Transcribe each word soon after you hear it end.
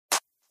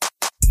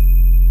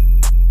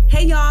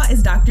Hey y'all,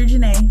 it's Dr.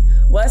 Janae.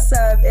 What's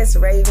up? It's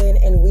Raven,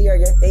 and we are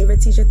your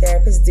favorite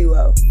teacher-therapist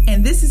duo.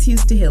 And this is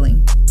Hews to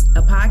Healing,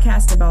 a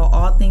podcast about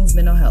all things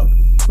mental health,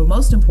 but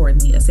most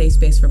importantly, a safe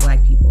space for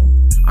Black people.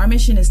 Our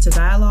mission is to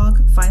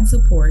dialogue, find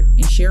support,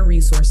 and share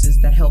resources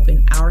that help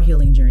in our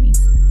healing journeys.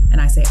 And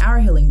I say our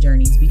healing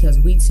journeys because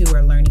we too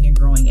are learning and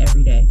growing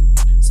every day.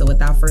 So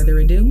without further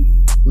ado,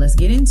 let's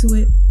get into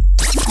it.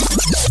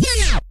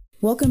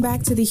 Welcome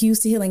back to the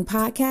Hews to Healing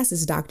podcast.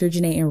 It's Dr.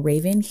 Janae and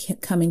Raven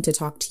coming to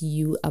talk to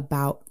you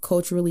about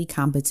culturally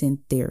competent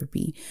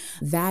therapy.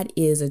 That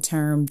is a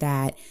term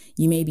that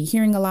you may be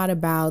hearing a lot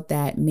about,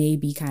 that may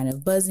be kind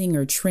of buzzing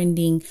or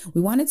trending.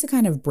 We wanted to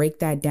kind of break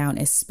that down,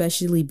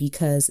 especially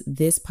because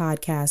this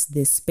podcast,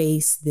 this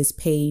space, this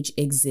page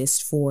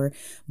exists for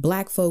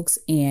Black folks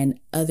and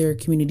other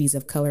communities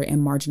of color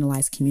and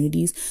marginalized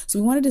communities. So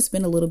we wanted to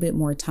spend a little bit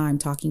more time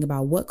talking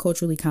about what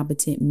culturally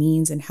competent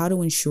means and how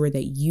to ensure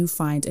that you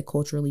find a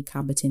culturally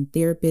competent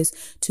therapist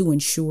to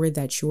ensure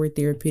that your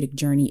therapeutic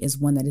journey is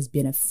one that is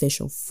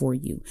beneficial for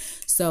you.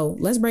 So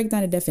let's break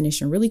down a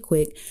definition really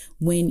quick.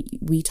 When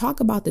we talk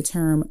about the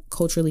term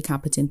culturally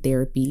competent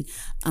therapy,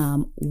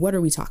 what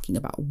are we talking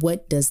about?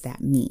 What does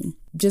that mean?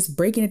 Just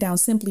breaking it down,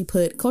 simply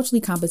put,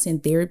 culturally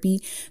competent therapy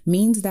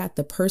means that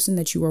the person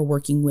that you are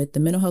working with, the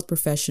mental health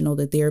professional,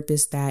 the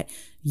therapist that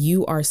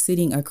you are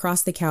sitting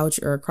across the couch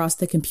or across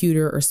the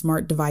computer or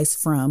smart device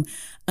from,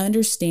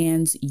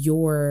 understands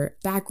your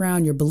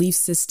background, your belief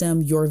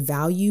system, your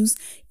values,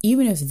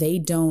 even if they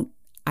don't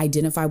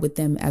identify with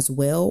them as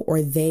well,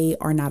 or they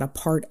are not a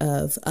part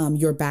of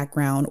your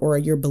background or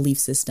your belief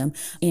system.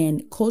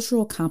 And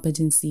cultural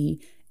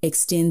competency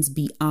extends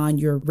beyond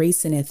your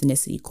race and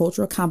ethnicity.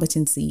 Cultural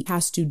competency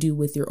has to do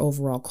with your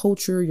overall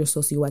culture, your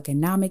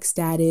socioeconomic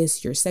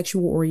status, your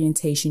sexual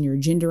orientation, your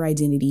gender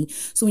identity.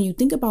 So when you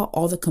think about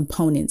all the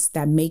components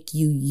that make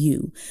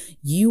you,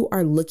 you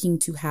are looking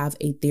to have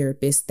a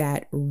therapist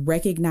that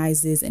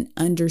recognizes and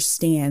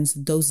understands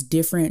those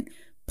different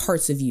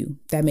parts of you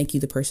that make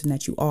you the person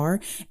that you are,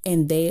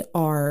 and they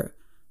are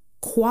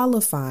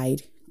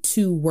qualified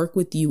to work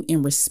with you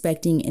in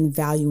respecting and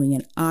valuing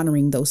and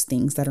honoring those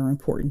things that are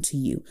important to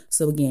you.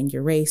 So again,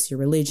 your race, your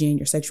religion,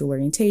 your sexual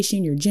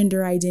orientation, your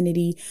gender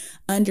identity,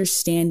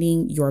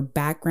 understanding your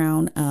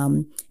background,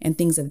 and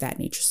things of that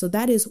nature. So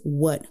that is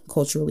what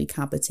culturally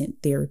competent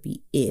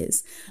therapy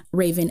is.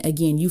 Raven,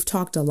 again, you've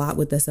talked a lot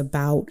with us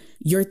about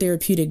your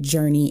therapeutic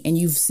journey, and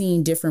you've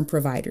seen different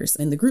providers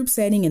in the group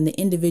setting and the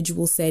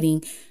individual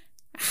setting.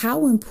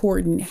 How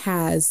important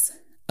has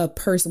a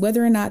person,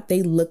 whether or not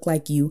they look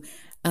like you,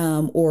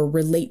 or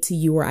relate to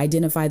you or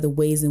identify the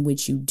ways in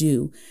which you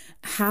do,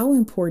 how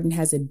important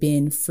has it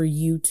been for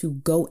you to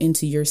go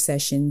into your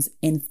sessions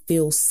and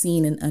feel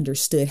seen and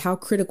understood? How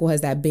critical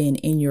has that been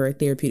in your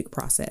therapeutic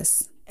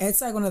process?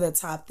 It's like one of the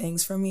top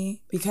things for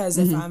me, because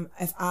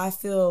if I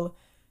feel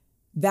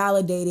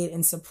validated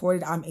and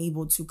supported, I'm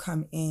able to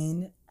come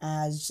in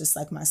as just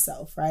like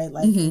myself, right?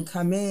 Like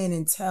come in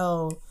and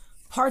tell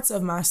parts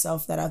of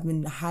myself that I've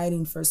been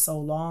hiding for so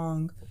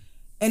long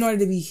in order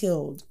to be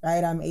healed,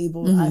 right? I'm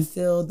able, I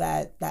feel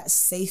that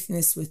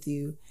safeness with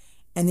you.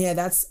 And yeah,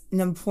 that's an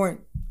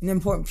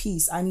important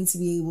piece. I need to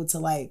be able to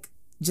like,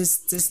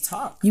 just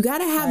talk. You got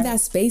to have that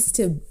space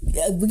to,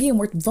 again,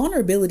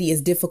 vulnerability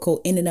is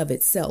difficult in and of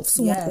itself.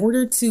 So in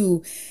order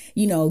to,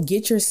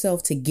 get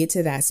yourself to get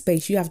to that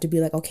space, you have to be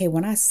like, okay,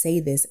 when I say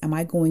this, am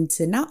I going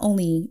to, not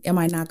only am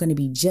I not going to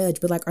be judged,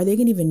 but like, are they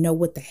going to even know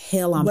what the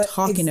hell I'm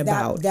talking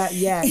about?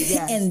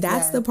 And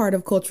that's the part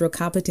of cultural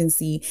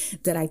competency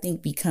that I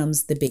think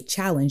becomes the big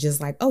challenge, is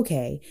like,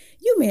 okay,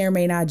 you may or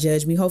may not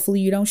judge me.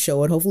 Hopefully you don't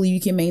show it. Hopefully you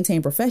can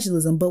maintain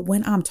professionalism. But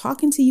when I'm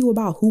talking to you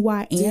about who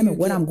I am and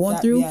what I'm going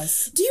through,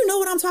 do you know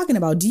what I'm talking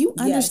about? Do you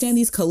understand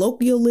these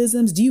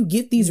colloquialisms? Do you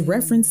get these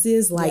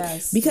references? Like,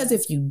 because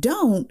if you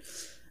don't,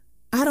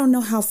 I don't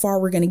know how far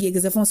we're going to get.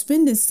 Because if I'm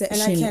spending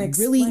session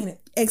really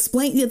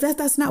explain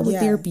that's not what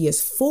therapy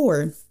is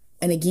for.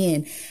 And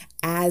again,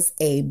 as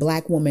a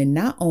Black woman,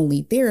 not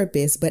only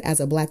therapist, but as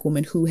a Black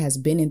woman who has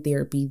been in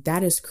therapy,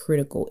 that is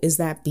critical, is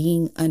that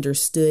being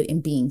understood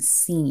and being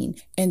seen.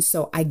 And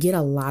so I get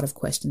a lot of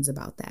questions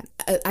about that.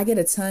 I get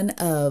a ton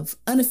of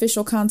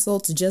unofficial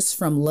consults just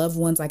from loved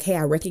ones like, hey,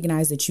 I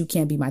recognize that you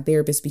can't be my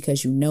therapist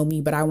because you know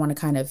me, but I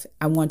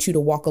want you to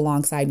walk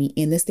alongside me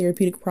in this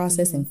therapeutic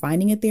process and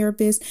finding a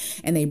therapist.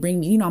 And they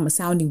bring me, I'm a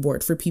sounding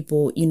board for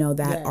people,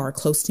 that are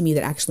close to me,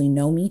 that actually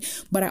know me.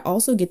 But I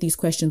also get these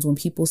questions when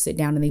people sit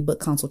down and they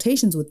book consultations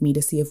with me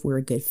to see if we're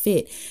a good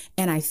fit.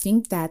 And I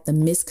think that the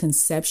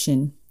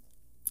misconception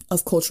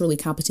of culturally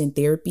competent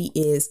therapy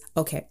is,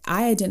 okay,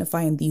 I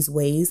identify in these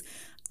ways.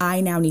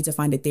 I now need to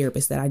find a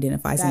therapist that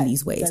identifies in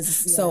these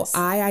ways. So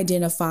I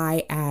identify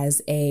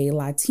as a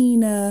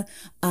Latina,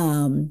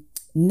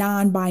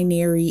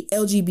 non-binary,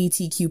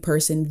 LGBTQ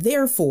person.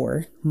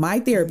 Therefore, my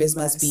therapist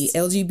must be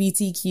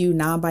LGBTQ,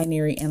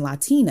 non-binary, and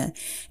Latina.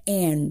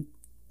 And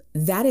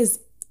that is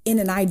in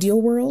an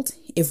ideal world,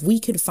 if we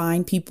could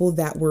find people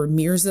that were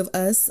mirrors of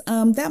us,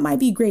 that might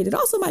be great. It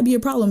also might be a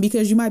problem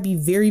because you might be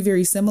very,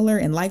 very similar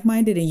and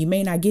like-minded and you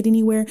may not get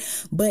anywhere.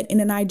 But in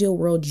an ideal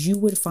world, you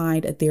would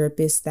find a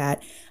therapist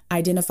that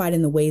identified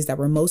in the ways that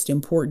were most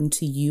important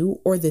to you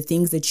or the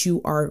things that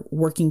you are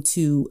working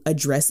to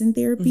address in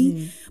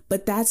therapy.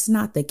 But that's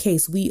not the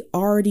case. We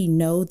already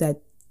know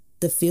that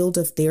the field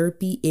of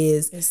therapy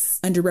is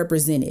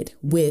underrepresented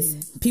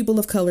with people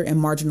of color and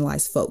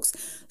marginalized folks.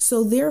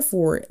 So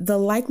therefore, the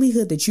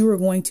likelihood that you are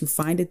going to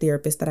find a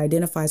therapist that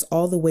identifies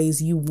all the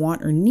ways you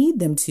want or need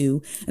them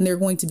to, and they're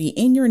going to be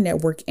in your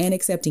network and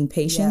accepting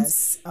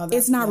patients,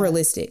 it's not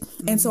realistic.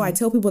 And so I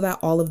tell people that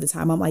all of the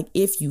time. I'm like,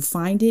 if you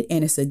find it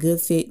and it's a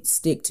good fit,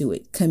 stick to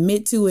it,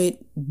 commit to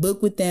it,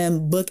 book with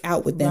them, book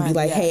out with them. Be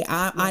like, hey,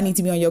 I need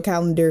to be on your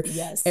calendar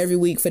every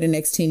week for the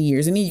next 10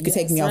 years. And then you can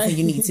take me off when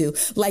you need to.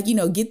 Like, you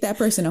know, get that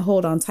person to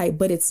hold on tight,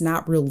 but it's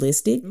not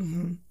realistic.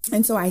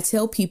 And so I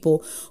tell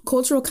people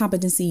cultural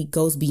competency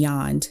goes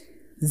beyond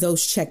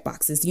those check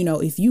boxes. You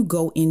know, if you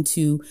go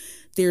into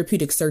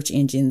therapeutic search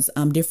engines,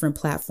 different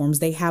platforms,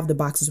 they have the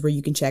boxes where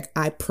you can check,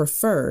 I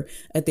prefer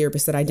a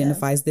therapist that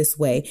identifies this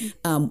way,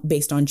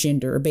 based on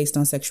gender or based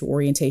on sexual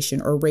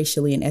orientation or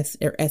racially and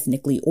or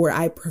ethnically, or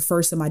I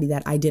prefer somebody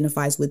that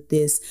identifies with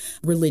this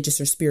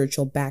religious or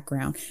spiritual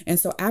background. And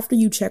so after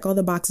you check all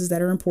the boxes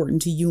that are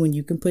important to you, and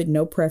you can put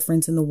no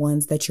preference in the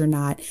ones that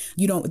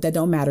that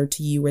don't matter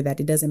to you, or that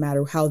it doesn't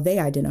matter how they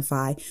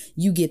identify,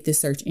 you get this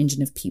search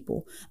engine of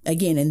people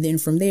again. And then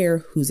from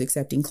there, who's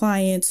accepting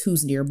clients,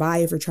 who's nearby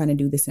if you're trying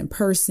to do this in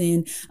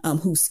person,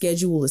 whose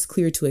schedule is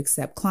clear to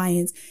accept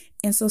clients.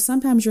 And so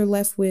sometimes you're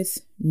left with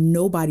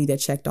nobody that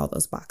checked all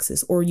those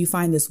boxes, or you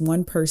find this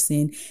one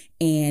person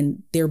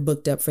and they're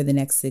booked up for the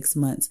next 6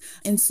 months.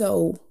 And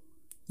so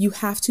you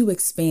have to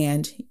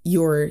expand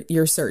your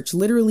search,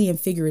 literally and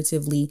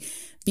figuratively,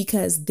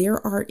 because there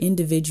are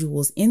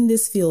individuals in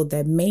this field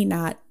that may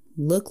not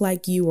look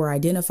like you or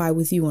identify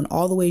with you in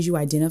all the ways you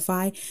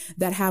identify,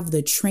 that have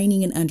the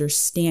training and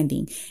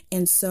understanding.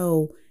 And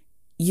so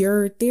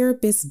your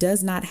therapist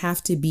does not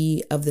have to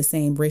be of the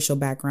same racial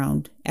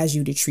background as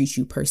you to treat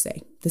you per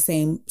se, the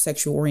same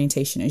sexual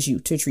orientation as you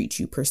to treat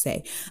you per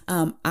se.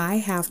 I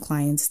have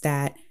clients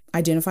that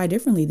identify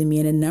differently than me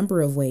in a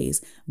number of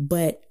ways,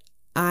 but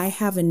I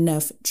have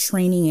enough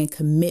training and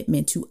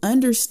commitment to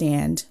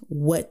understand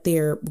what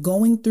they're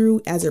going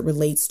through as it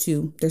relates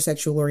to their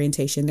sexual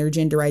orientation, their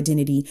gender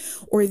identity,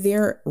 or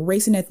their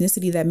race and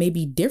ethnicity that may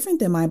be different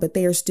than mine, but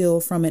they are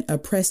still from an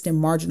oppressed and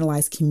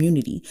marginalized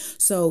community.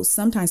 So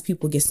sometimes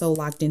people get so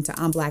locked into,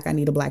 I'm Black, I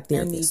need a Black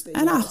therapist.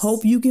 And I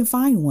hope you can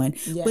find one.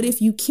 But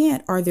if you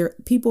can't, are there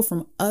people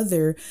from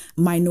other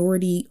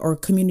minority or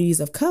communities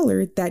of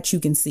color that you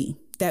can see?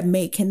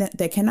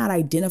 That cannot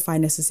identify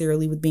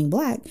necessarily with being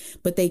Black,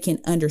 but they can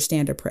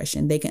understand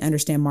oppression. They can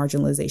understand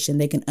marginalization.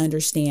 They can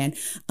understand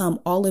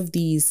all of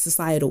these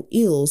societal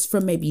ills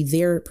from maybe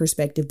their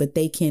perspective, but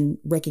they can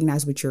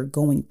recognize what you're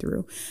going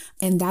through.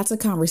 And that's a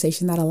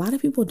conversation that a lot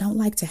of people don't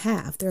like to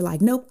have. They're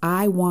like, nope,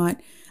 I want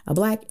a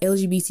Black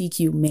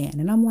LGBTQ man.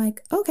 And I'm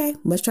like, okay,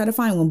 let's try to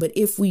find one. But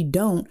if we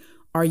don't,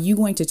 are you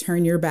going to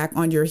turn your back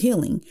on your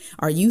healing?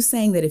 Are you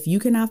saying that if you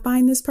cannot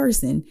find this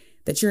person,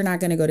 that you're not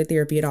going to go to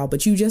therapy at all,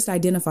 but you just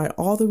identified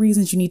all the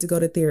reasons you need to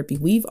go to therapy?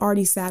 We've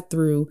already sat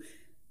through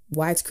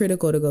why it's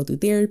critical to go through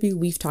therapy.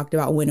 We've talked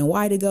about when and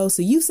why to go.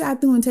 So you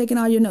sat through and taken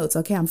all your notes.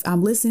 Okay,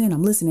 I'm listening.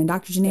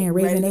 Dr. Janae and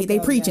Raven, they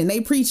preaching.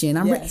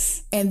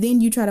 And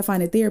then you try to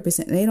find a therapist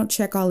and they don't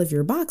check all of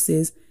your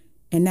boxes,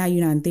 and now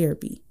you're not in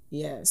therapy.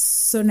 Yes.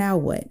 So now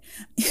what?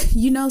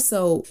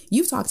 So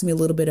you've talked to me a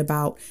little bit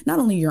about not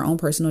only your own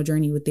personal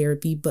journey with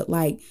therapy, but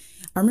like,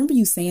 I remember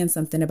you saying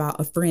something about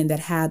a friend that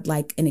had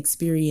like an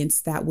experience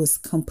that was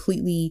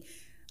completely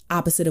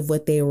opposite of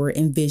what they were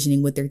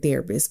envisioning with their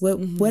therapist.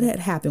 What had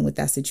happened with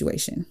that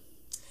situation?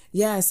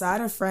 Yeah, so I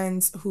had a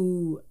friend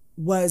who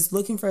was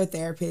looking for a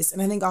therapist.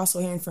 And I think also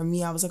hearing from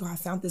me, I was like, oh, I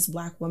found this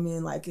Black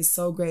woman, like, it's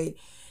so great.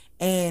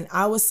 And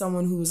I was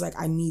someone who was like,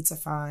 I need to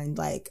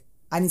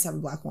have a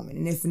Black woman.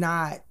 And if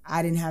not,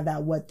 I didn't have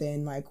that what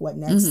then, like what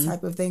next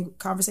type of thing,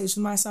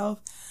 conversation with myself.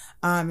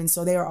 And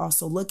so they were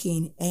also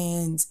looking,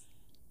 and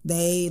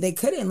they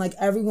couldn't, like,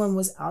 everyone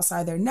was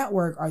outside their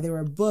network, or they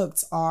were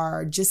booked,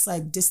 or just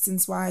like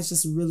distance wise,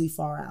 just really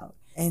far out.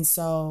 And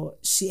so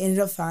she ended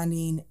up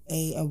finding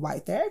a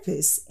white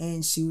therapist,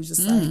 and she was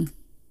just like,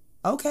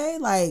 okay,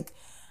 like,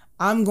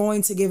 I'm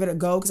going to give it a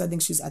go, because I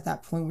think she's at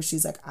that point where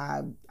she's like,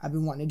 I've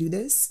been wanting to do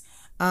this.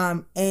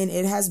 And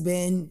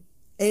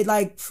it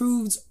like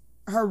proved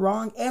her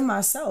wrong and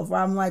myself,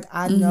 where I'm like,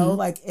 I know,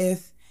 like,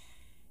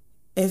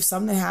 if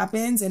something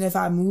happens and if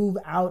I move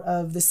out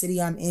of the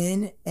city I'm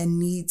in and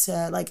need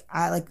to, like,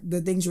 I like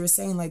the things you were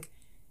saying, like,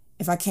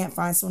 if I can't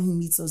find someone who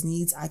meets those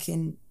needs, I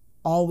can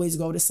always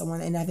go to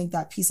someone. And I think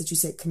that piece that you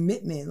said,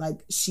 commitment,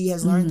 like, she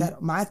has learned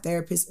that my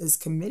therapist is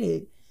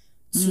committed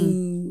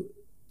to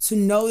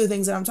know the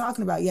things that I'm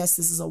talking about. Yes,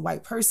 this is a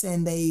white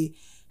person. They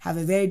have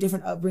a very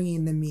different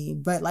upbringing than me,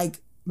 but like,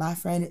 my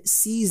friend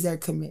sees their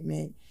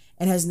commitment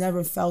and has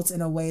never felt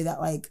in a way that,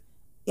 like,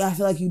 yeah, I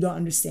feel like you don't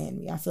understand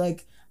me. I feel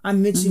like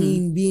I'm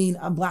mentioning being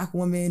a Black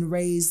woman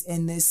raised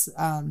in this,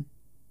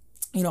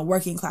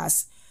 working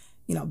class,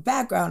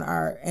 background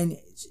and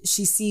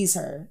she sees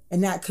her.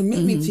 And that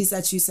commitment piece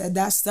that you said,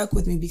 that stuck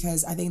with me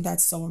because I think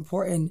that's so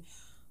important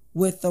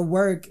with the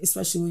work,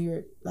 especially when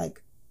you're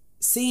like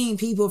seeing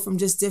people from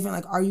just different,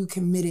 like, are you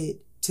committed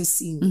to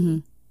seeing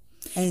me?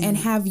 And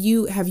have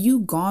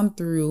you gone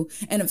through,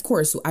 and of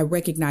course I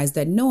recognize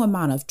that no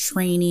amount of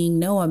training,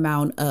 no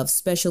amount of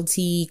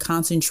specialty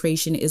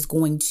concentration is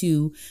going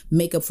to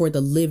make up for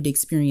the lived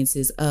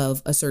experiences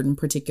of a certain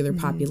particular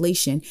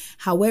population.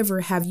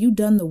 However, have you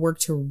done the work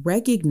to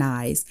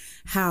recognize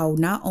how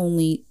not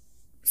only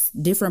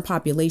different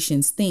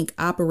populations think,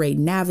 operate,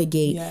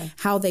 navigate,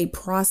 how they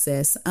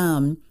process,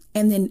 and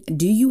then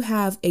do you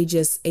have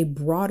a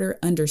broader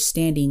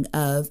understanding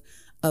of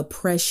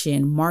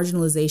oppression,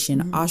 marginalization,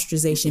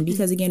 ostracization?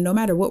 Because again, no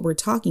matter what we're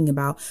talking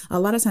about, a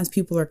lot of times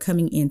people are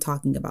coming in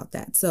talking about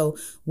that. So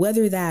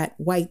whether that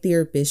white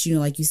therapist,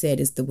 like you said,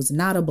 was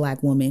not a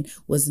Black woman,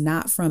 was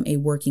not from a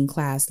working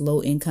class,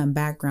 low income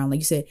background,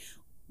 like you said,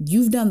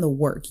 you've done the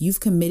work. You've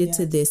committed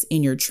to this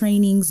in your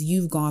trainings.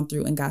 You've gone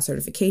through and got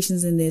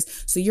certifications in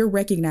this. So you're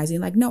recognizing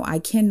like, no, I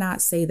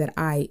cannot say that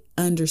I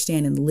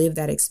understand and live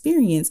that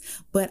experience,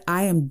 but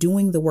I am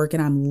doing the work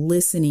and I'm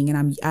listening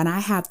and I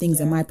have things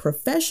in my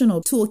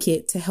professional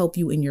toolkit to help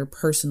you in your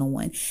personal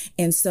one.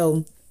 And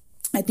so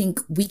I think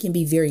we can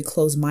be very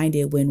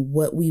close-minded when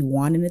what we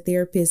want in a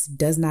therapist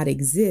does not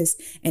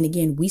exist. And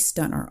again, we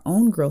stunt our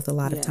own growth a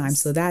lot of times.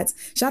 So that's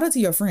shout out to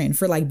your friend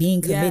for like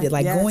being committed,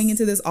 going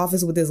into this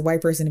office with this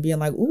white person and being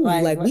like, ooh,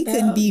 like we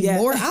couldn't be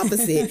more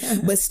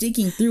opposite, but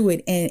sticking through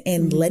it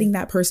and letting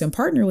that person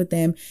partner with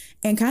them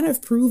and kind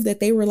of prove that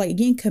they were like,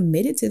 again,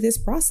 committed to this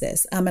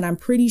process. And I'm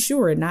pretty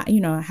sure not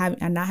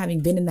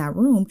having been in that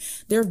room,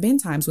 there have been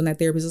times when that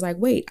therapist is like,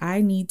 wait,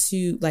 I need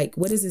to like,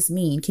 what does this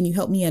mean? Can you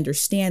help me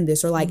understand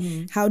this? Or like,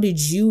 how did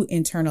you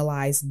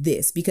internalize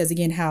this? Because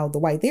again, how the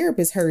white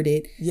therapist heard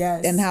it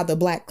and how the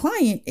Black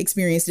client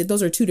experienced it,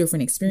 those are two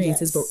different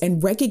experiences. But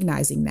and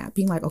recognizing that,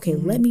 being like, okay,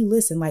 let me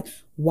listen. Like,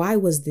 why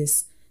was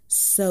this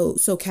so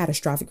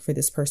catastrophic for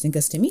this person?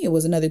 Because to me, it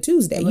was another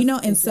Tuesday,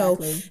 and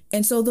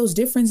so those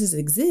differences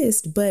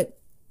exist. But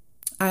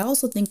I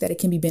also think that it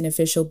can be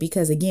beneficial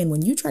because, again,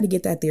 when you try to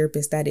get that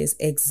therapist that is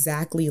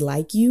exactly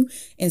like you,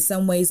 in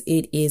some ways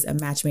it is a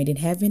match made in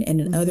heaven, and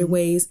in other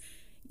ways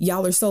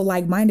y'all are so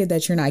like-minded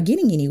that you're not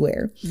getting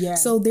anywhere.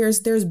 So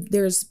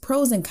there's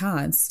pros and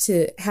cons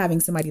to having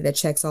somebody that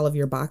checks all of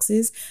your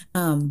boxes.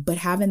 But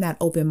having that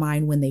open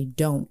mind when they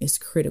don't is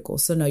critical.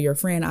 So no, your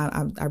friend,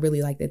 I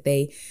really like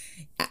that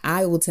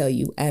I will tell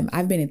you,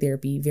 I've been in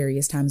therapy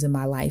various times in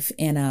my life,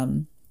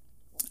 and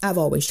I've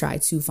always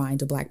tried to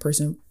find a Black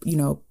person,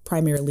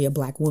 primarily a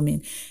Black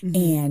woman.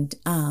 And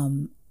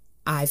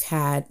I've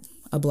had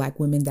a Black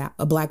woman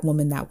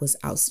that was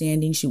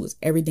outstanding. She was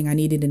everything I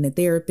needed in a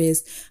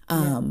therapist,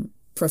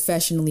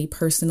 professionally,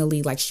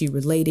 personally, like she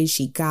related,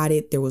 she got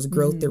it. There was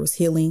growth, there was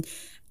healing.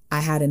 I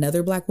had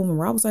another Black woman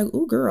where I was like,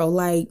 ooh, girl,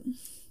 like,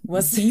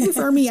 can you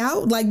refer me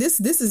out? Like this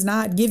is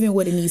not giving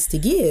what it needs to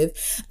give.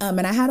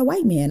 And I had a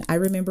white man. I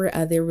remember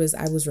I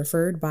was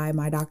referred by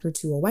my doctor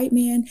to a white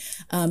man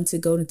to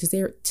go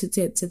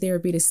to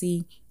therapy to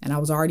see. And I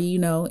was already,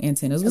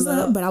 antennas was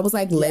up, but I was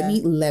like, let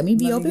me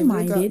be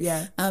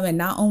open-minded. And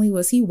not only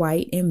was he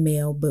white and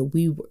male, but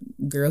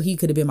he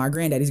could have been my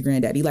granddaddy's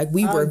granddaddy. Like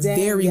we were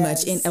very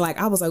much in, like,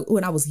 I was like, oh,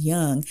 and I was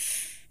young.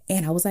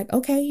 And I was like,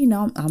 okay,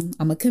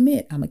 I'm a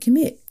commit.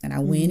 And I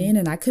went in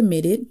and I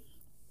committed.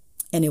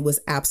 And it was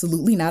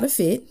absolutely not a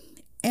fit.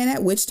 And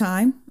at which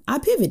time I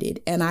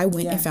pivoted and I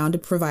went and found a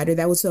provider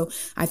that was. So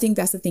I think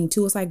that's the thing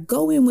too. It's like,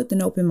 go in with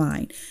an open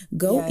mind,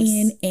 go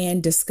in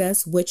and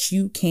discuss what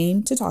you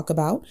came to talk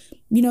about,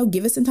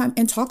 give us some time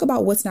and talk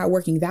about what's not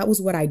working. That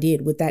was what I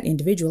did with that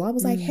individual. I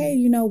was like,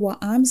 hey, well,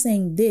 I'm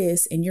saying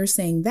this and you're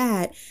saying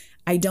that.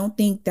 I don't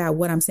think that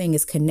what I'm saying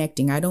is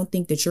connecting. I don't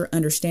think that you're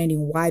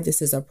understanding why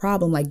this is a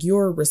problem. Like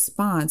your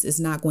response is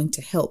not going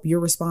to help. Your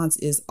response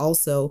is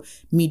also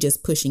me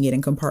just pushing it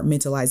and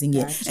compartmentalizing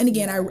it. And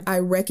again, I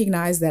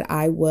recognize that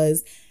I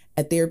was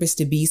a therapist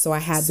to be. So I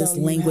had this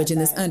language and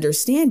this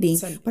understanding,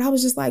 but I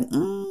was just like,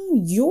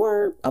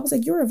 your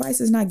advice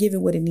is not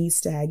giving what it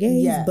needs to have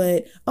gave.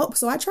 But,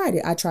 so I tried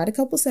it. I tried a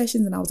couple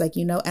sessions and I was like,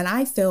 and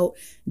I felt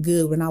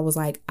good when I was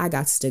like, I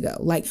got to go.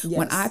 Like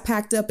when I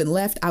packed up and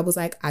left, I was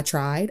like, I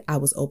tried. I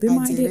was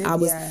open-minded. I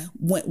was,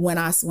 when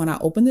I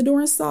opened the door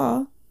and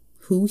saw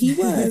who he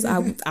was, I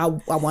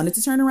wanted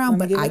to turn around,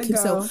 but I could.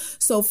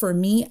 So for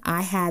me,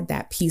 I had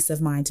that peace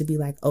of mind to be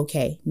like,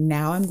 okay,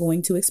 now I'm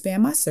going to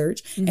expand my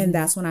search. And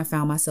that's when I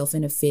found myself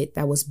in a fit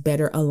that was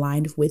better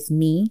aligned with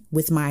me,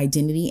 with my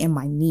identity and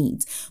my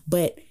needs.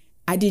 But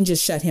I didn't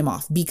just shut him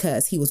off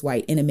because he was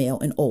white and a male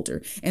and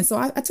older. And so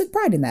I took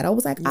pride in that. I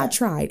was like, I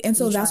tried. And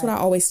so that's what I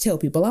always tell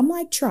people. I'm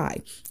like,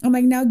 try. I'm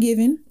like, now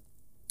given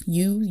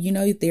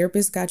your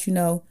therapist got,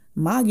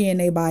 MAGA in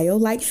their bio,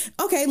 like,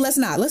 okay, let's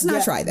not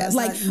try that.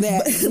 Like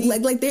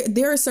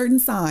there are certain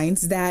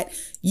signs that,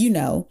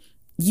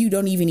 you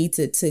don't even need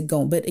to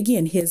go. But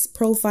again, his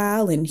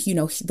profile and,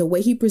 the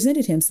way he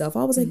presented himself,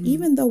 I was like,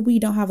 even though we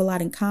don't have a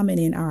lot in common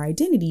in our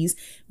identities,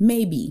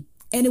 maybe.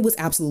 And it was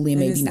absolutely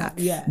maybe not.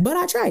 Yeah. But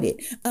I tried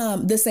it.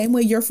 The same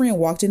way your friend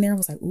walked in there and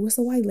was like, "Ooh, it's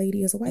a white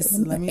lady. It's a white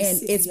woman." And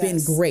it's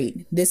been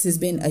great. This has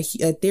been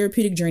a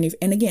therapeutic journey.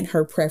 And again,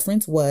 her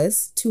preference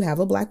was to have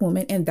a Black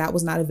woman, and that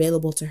was not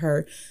available to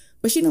her.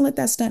 But she didn't let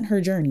that stunt her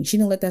journey. She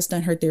didn't let that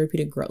stunt her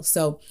therapeutic growth.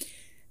 So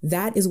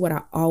that is what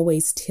I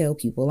always tell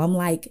people. I'm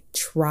like,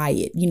 try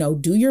it.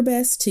 Do your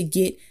best to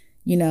get,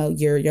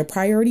 your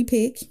priority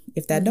pick.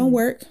 If that don't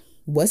work,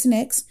 what's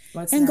next?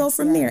 Go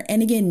from there.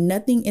 And again,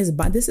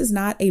 this is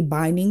not a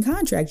binding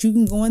contract. You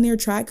can go in there,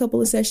 try a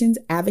couple of sessions,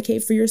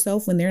 advocate for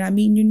yourself when they're not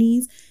meeting your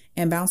needs,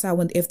 and bounce out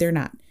if they're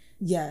not.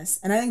 Yes.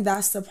 And I think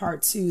that's the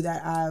part too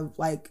that I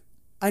like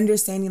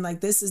understanding,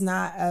 like, this is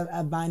not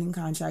a binding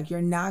contract.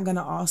 You're not going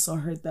to also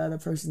hurt the other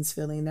person's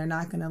feeling. They're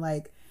not going to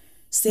like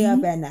stay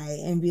up at night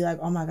and be like,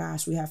 oh my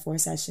gosh, we have 4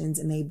 sessions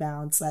and they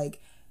bounce.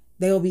 Like,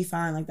 they will be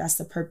fine. Like, that's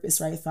the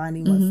purpose, right?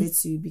 Finding what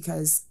fits you.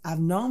 Because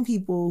I've known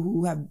people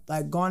who have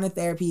like gone to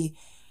therapy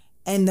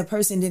and the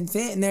person didn't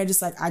fit and they're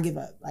just like, I give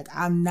up. Like,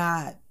 I'm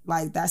not,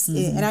 like, that's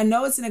it. And I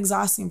know it's an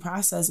exhausting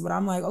process, but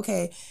I'm like,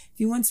 okay, if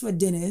you went to a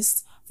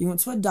dentist, if you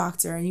went to a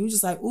doctor and you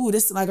just like, ooh,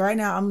 this, like right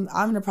now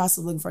I'm in the process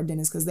of looking for a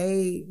dentist because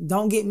they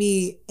don't get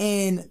me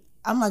in.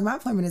 I'm like, my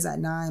appointment is at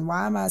 9.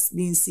 Why am I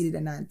being seated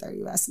at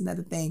 9:30? That's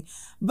another thing.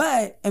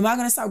 But am I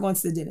going to stop going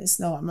to the dentist?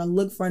 No, I'm going to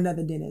look for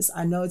another dentist.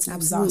 I know it's an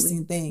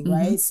exhausting thing,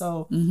 right?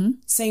 So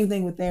same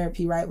thing with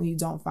therapy, right? When you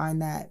don't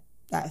find that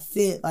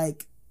fit,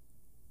 like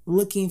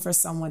looking for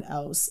someone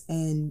else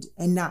and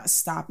not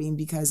stopping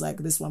because like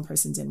this one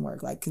person didn't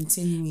work, like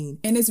continuing.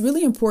 And it's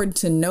really important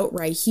to note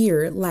right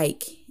here,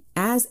 like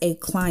as a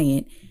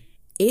client,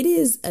 it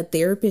is a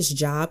therapist's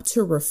job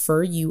to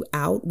refer you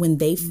out when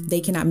they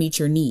cannot meet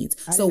your needs.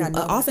 So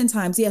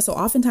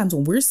oftentimes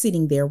when we're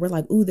sitting there, we're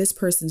like, ooh, this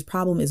person's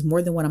problem is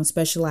more than what I'm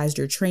specialized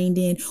or trained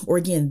in. Or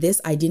again, this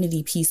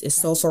identity piece is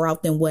so far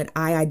out than what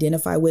I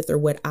identify with or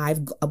what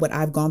I've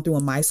gone through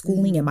in my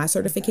schooling and my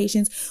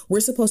certifications.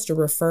 We're supposed to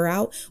refer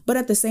out. But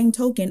at the same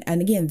token,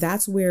 and again,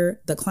 that's where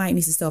the client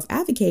needs to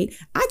self-advocate.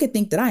 I could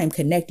think that I am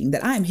connecting,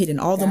 that I am hitting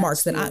all the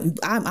marks, that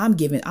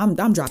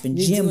I'm dropping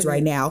gems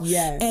right now.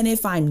 Yes. And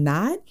if I'm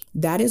not,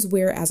 that is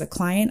where, as a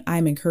client,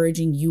 I'm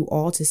encouraging you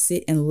all to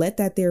sit and let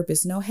that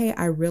therapist know, hey,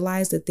 I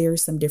realize that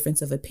there's some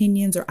difference of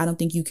opinions, or I don't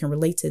think you can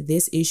relate to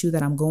this issue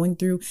that I'm going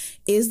through.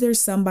 Is there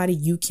somebody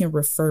you can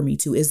refer me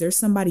to? Is there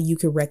somebody you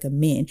could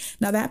recommend?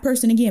 Now, that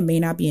person, again, may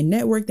not be in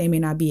network. They may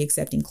not be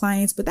accepting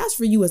clients, but that's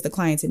for you as the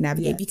client to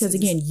navigate, because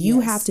again,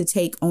 you have to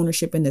take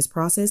ownership in this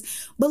process,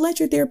 but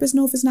let your therapist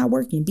know if it's not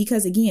working,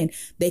 because again,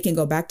 they can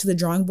go back to the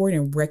drawing board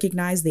and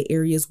recognize the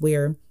areas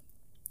where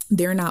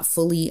they're not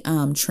fully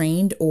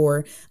trained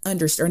or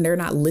understand, they're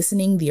not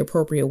listening the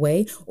appropriate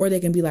way, or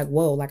they can be like,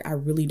 whoa, like I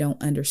really don't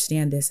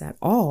understand this at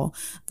all.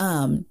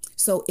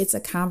 So it's a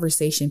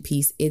conversation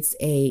piece. It's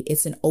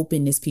an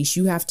openness piece.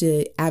 You have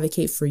to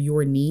advocate for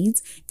your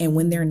needs. And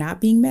when they're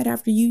not being met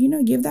after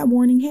you, give that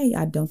warning. Hey,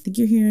 I don't think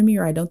you're hearing me,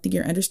 or I don't think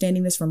you're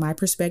understanding this from my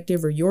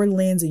perspective, or your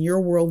lens and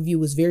your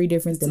worldview is very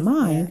different than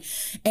mine.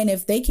 And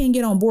if they can't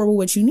get on board with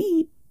what you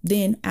need,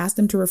 then ask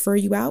them to refer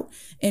you out.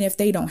 And if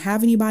they don't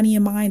have anybody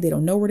in mind, they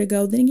don't know where to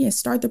go, then again,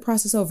 start the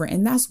process over.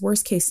 And that's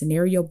worst case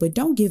scenario, but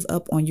don't give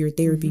up on your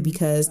therapy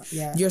because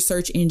your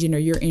search engine or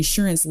your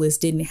insurance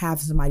list didn't have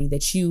somebody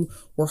that you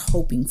were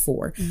hoping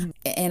for.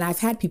 And I've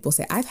had people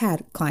say, I've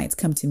had clients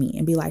come to me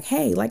and be like,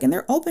 hey, like, and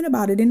they're open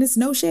about it and it's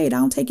no shade. I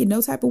don't take it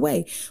no type of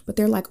way, but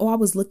they're like, oh, I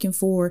was looking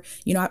for,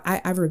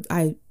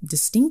 I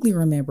distinctly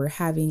remember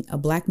having a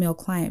Black male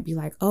client be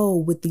like, oh,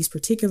 with these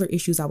particular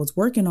issues I was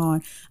working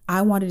on,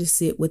 I wanted to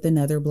sit with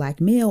another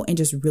Black male and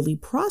just really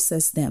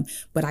process them,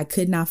 but I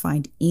could not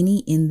find any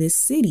in this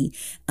city.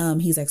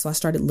 He's like, so I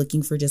started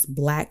looking for just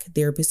Black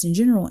therapists in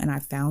general, and I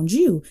found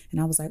you. And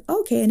I was like,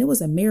 okay. And it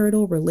was a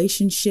marital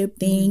relationship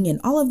thing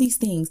and all of these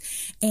things.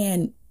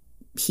 And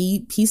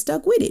he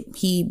stuck with it.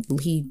 He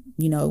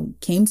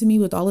came to me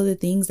with all of the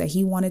things that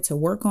he wanted to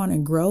work on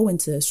and grow and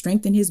to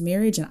strengthen his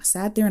marriage. And I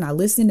sat there and I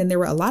listened. And there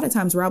were a lot of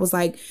times where I was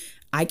like,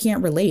 I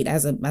can't relate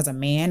as a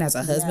man, as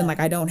a husband. Like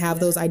I don't have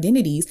those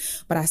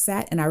identities. But I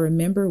sat and I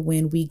remember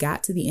when we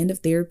got to the end of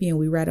therapy and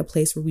we were at a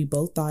place where we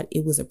both thought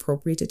it was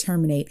appropriate to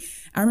terminate.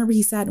 I remember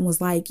he sat and was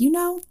like,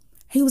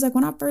 he was like,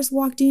 when I first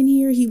walked in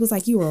here, he was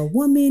like, you were a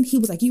woman. He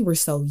was like, you were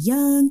so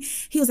young.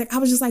 He was like, I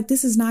was just like,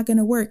 this is not going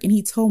to work. And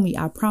he told me,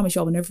 I promise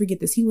you, I will never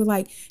forget this. He was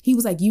like,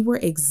 you were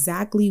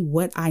exactly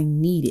what I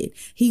needed.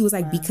 He was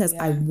like, because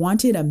I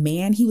wanted a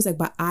man. He was like,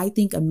 but I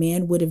think a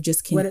man would have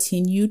just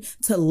continued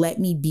to let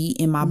me be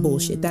in my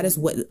bullshit. That is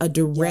what a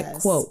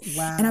direct quote.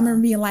 Wow. And I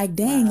remember being like,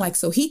 dang, like,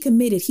 so he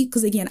committed.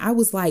 Because again, I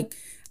was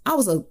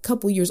a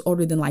couple years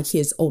older than like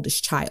his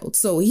oldest child.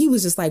 So he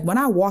was just like, when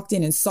I walked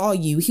in and saw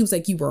you, he was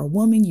like, you were a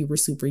woman, you were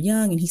super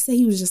young. And he said,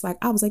 he was just like,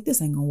 I was like, this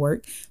ain't gonna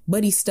work.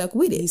 But he stuck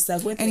with it. He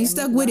stuck with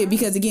it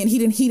because again, he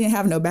didn't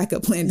have no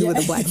backup plan to do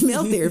with a Black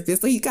male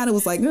therapist. So he kind of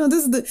was like, no, I'm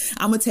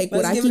gonna take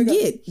what I can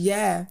get.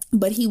 Yeah.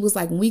 But he was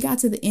like, when we got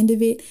to the end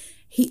of it,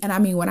 And I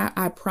mean, when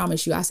I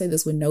promise you, I say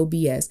this with no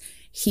BS.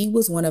 He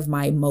was one of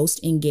my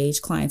most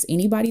engaged clients.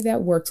 Anybody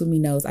that works with me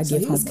knows I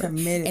give homework.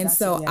 Committed. And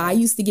so I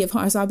used to give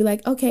homework. So I'd be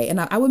like, okay. And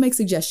I would make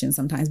suggestions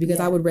sometimes because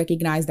I would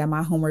recognize that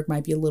my homework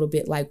might be a little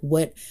bit like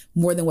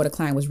more than what a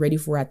client was ready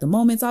for at the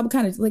moment. So I would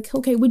kind of like,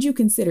 okay, would you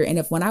consider? And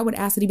when I would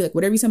ask it, he'd be like,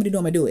 whatever you somebody do,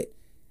 I'm gonna do it.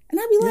 And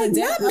I'd be like,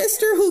 not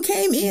Mr. who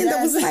came in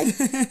that was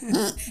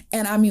like,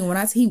 and I mean,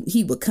 when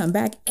he would come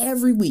back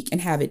every week and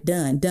have it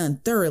done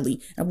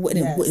thoroughly, and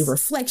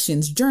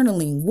reflections,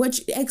 journaling,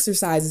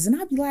 exercises,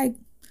 and I'd be like,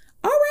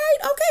 all right,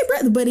 okay,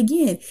 brother. But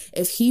again,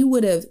 if he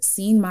would have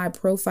seen my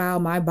profile,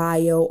 my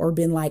bio, or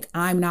been like,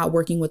 I'm not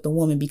working with a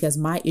woman because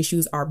my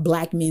issues are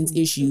Black men's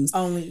issues.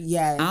 I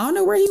don't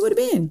know where he would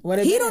have been.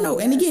 He don't know.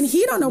 And again,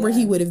 he don't know where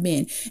he would have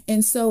been.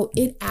 And so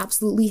it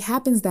absolutely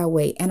happens that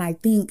way. And I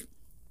think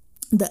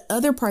the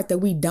other part that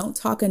we don't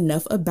talk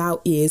enough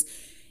about is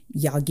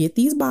y'all get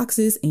these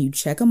boxes and you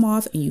check them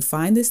off and you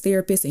find this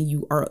therapist and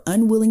you are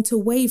unwilling to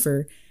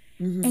waver.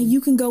 Mm-hmm. And you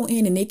can go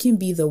in and it can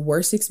be the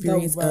worst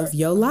experience of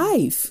your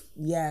life.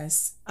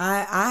 Yes.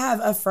 I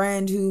have a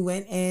friend who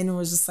went in and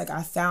was just like,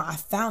 I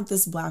found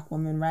this Black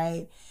woman,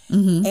 right?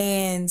 Mm-hmm.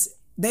 And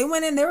they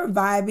went in, they were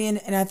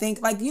vibing. And I think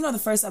like,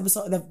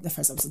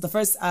 the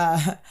first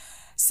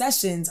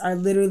sessions are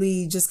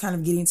literally just kind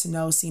of getting to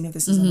know, seeing if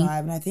this is a vibe.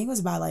 And I think it was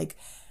about like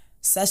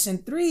session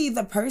 3,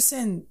 the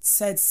person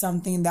said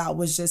something that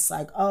was just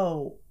like,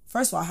 oh,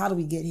 first of all, how do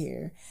we get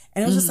here?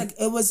 And it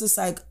was just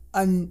like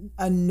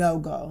a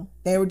no-go.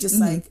 They were just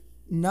like,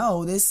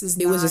 no, this is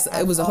not.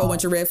 It was a whole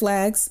bunch of red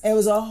flags. It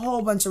was a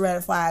whole bunch of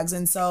red flags.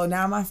 And so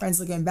now my friend's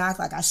looking back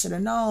like, I should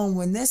have known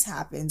when this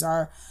happens,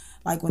 or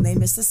like when they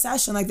missed a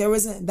session, like there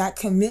wasn't, that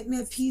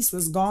commitment piece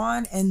was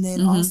gone. And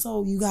then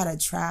also you got a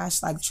trash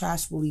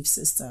belief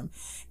system.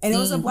 And it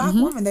was a Black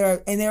woman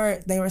there.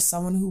 And they were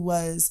someone who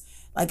was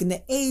like in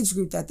the age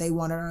group that they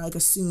wanted, or like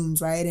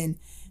assumed, right? And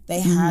they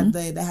had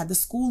the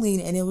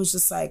schooling, and it was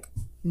just like,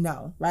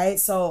 no, right?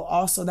 So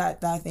also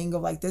that thing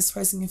of like, this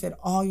person can fit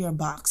all your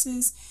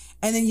boxes,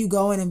 and then you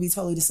go in and be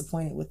totally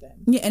disappointed with them.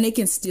 Yeah, and it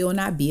can still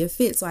not be a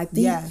fit. So I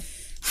think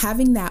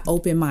having that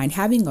open mind,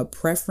 having a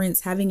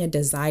preference, having a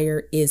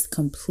desire is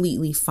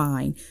completely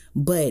fine.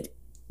 But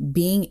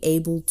being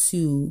able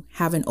to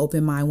have an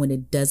open mind when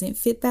it doesn't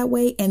fit that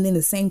way, and then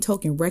the same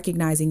token,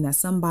 recognizing that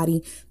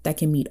somebody that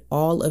can meet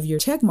all of your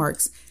check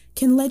marks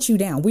can let you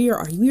down. We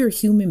are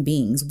human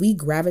beings. We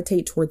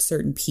gravitate towards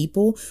certain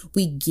people.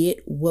 We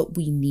get what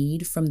we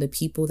need from the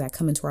people that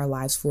come into our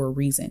lives for a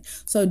reason.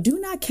 So do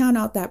not count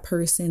out that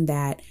person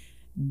that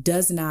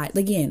does not.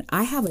 Again,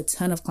 I have a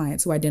ton of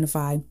clients who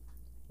identify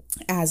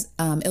as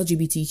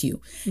LGBTQ,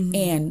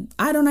 and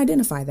I don't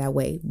identify that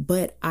way,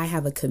 but I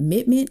have a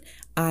commitment.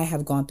 I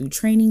have gone through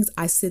trainings.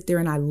 I sit there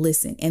and I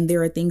listen, and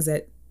there are things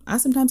that I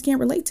sometimes can't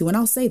relate to. And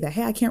I'll say that,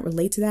 hey, I can't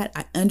relate to that.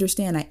 I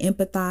understand. I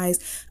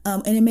empathize.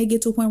 And it may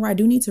get to a point where I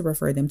do need to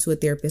refer them to a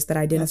therapist that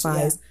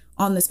identifies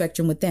on the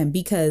spectrum with them,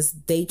 because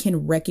they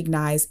can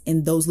recognize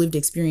in those lived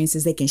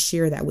experiences, they can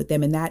share that with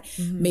them. And that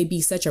may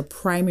be such a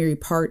primary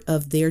part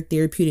of their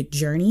therapeutic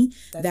journey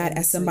that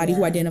as somebody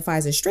who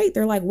identifies as straight,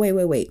 they're like,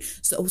 wait.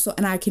 So,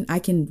 and I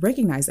can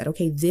recognize that,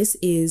 okay, this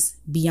is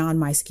beyond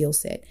my skill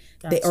set.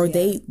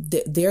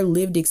 Their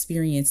lived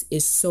experience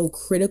is so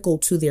critical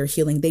to their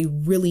healing. They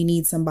really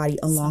need somebody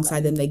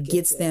alongside them that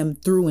gets them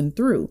through and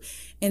through.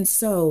 And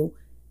so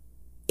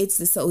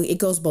it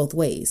goes both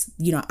ways.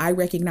 I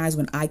recognize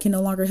when I can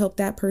no longer help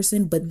that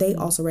person, but they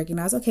also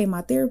recognize, okay,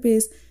 my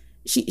therapist,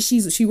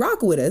 she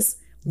rock with us,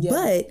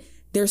 but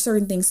there are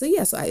certain things. So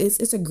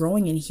it's a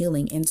growing and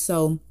healing. And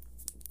so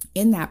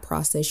in that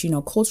process,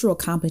 cultural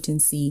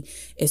competency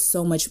is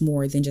so much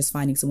more than just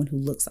finding someone who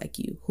looks like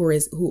you, who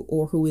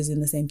is in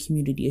the same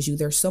community as you.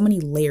 There's so many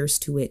layers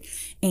to it.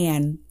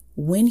 And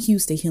when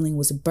Houston Healing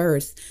was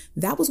birthed,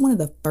 that was one of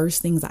the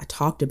first things I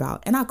talked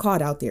about. And I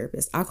called out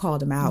therapists. I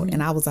called them out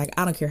and I was like,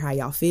 I don't care how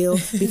y'all feel.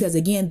 Because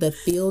again, the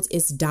field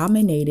is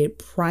dominated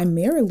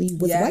primarily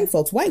with white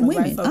folks, white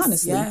women,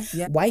 honestly,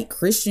 white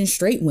Christian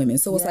straight women.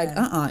 So it's like,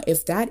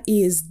 if that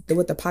is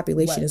what the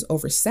population is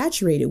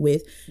oversaturated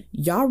with,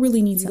 y'all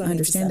really need to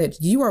understand that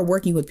you are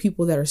working with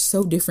people that are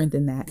so different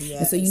than that.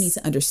 And so you need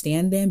to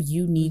understand them.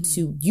 You need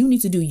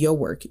to do your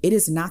work. It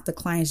is not the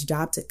client's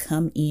job to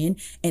come in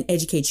and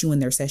educate you in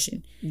their session.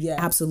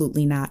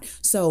 Absolutely not.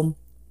 So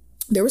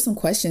there were some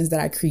questions that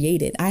I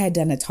created. I had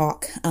done a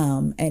talk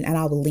and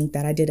I will link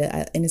that. I did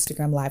an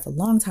Instagram live a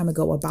long time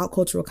ago about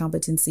cultural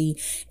competency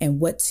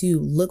and what to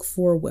look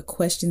for, what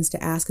questions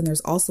to ask. And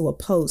there's also a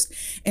post.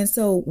 And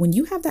so when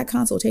you have that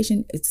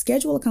consultation,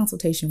 schedule a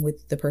consultation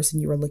with the person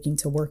you are looking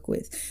to work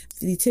with.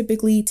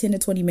 Typically 10 to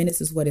 20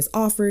 minutes is what is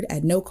offered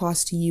at no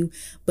cost to you.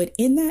 But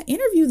in that,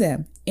 interview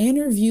them.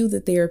 interview the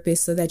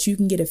therapist so that you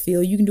can get a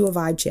feel. You can do a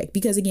vibe check,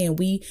 because again,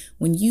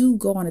 when you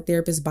go on a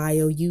therapist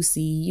bio, you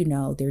see, you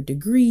know, their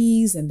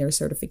degrees and their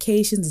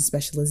certifications and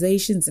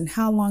specializations and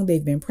how long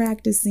they've been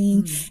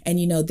practicing, and,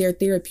 you know, their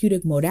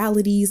therapeutic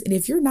modalities. And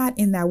if you're not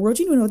in that world,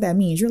 you don't know what that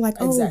means. You're like,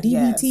 oh,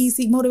 DBT,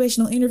 seek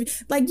motivational interview.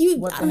 Like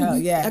what the hell?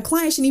 Yeah. A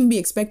client shouldn't even be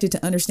expected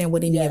to understand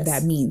what any of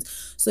that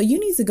means. So you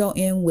need to go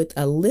in with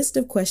a list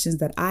of questions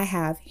that I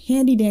have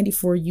handy dandy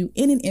for you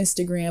in an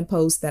Instagram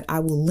post that I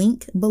will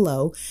link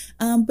below.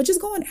 But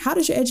just go on, how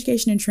does your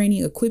education and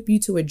training equip you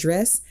to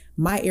address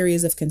my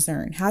areas of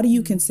concern? How do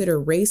you consider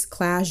race,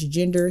 class,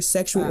 gender,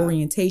 sexual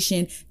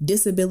orientation,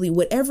 disability,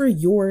 whatever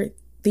your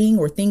thing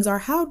or things are?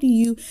 How did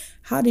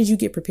you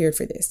get prepared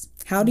for this?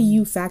 How do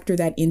you factor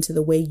that into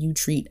the way you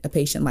treat a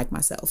patient like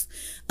myself?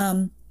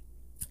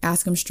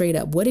 Ask them straight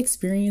up, what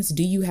experience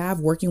do you have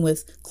working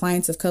with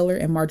clients of color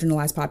and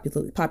marginalized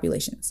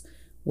populations?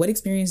 What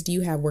experience do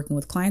you have working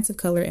with clients of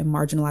color and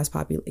marginalized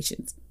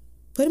populations?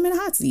 Put them in a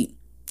hot seat.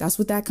 That's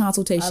what that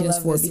consultation is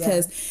for,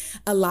 because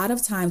a lot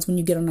of times when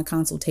you get on a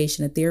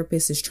consultation, a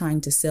therapist is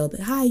trying to sell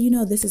that, hi, you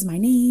know, this is my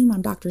name,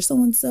 I'm Dr.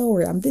 So-and-so,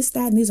 or I'm this,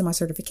 that, and these are my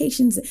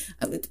certifications.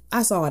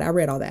 I saw it. I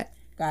read all that.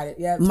 Got it.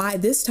 Yeah.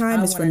 This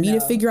time is for me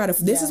to figure out if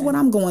this is what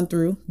I'm going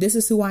through. This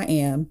is who I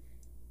am.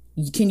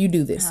 Can you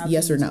do this?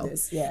 Yes or no?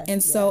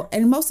 And so,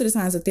 and most of the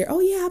times that they're,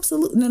 oh yeah,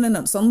 absolutely.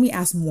 No. So let me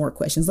ask more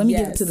questions. Let me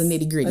get into the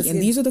nitty gritty. And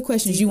these are the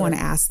questions you want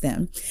to ask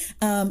them.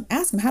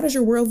 Ask them, how does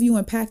your worldview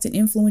impact and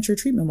influence your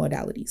treatment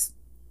modalities?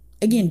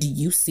 Again, do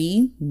you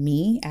see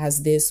me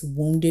as this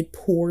wounded,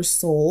 poor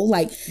soul?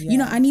 Like, you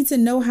know, I need to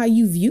know how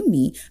you view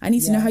me. I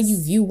need to know how you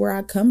view where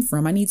I come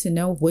from. I need to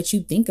know what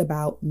you think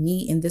about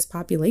me in this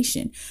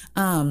population.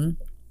 And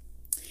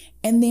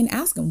then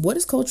ask them, what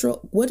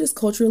does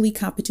culturally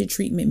competent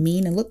treatment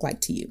mean and look like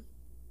to you?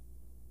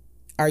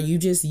 Are you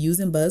just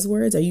using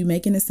buzzwords? Are you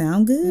making it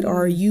sound good?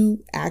 Or are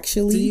you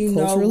actually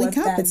culturally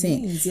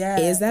competent?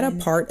 Is that a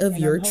part of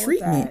your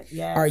treatment?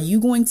 Are you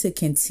going to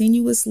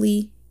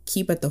continuously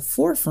keep at the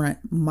forefront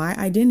my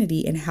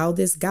identity and how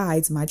this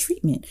guides my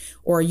treatment?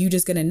 Or are you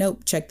just going to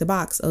check the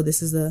box? Oh,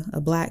 this is a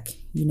Black,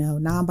 you know,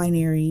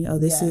 non-binary. Oh,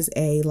 this is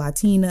a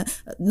Latina.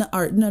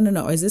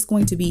 No. Is this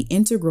going to be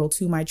integral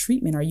to my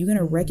treatment? Are you going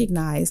to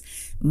recognize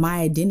my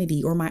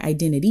identity or my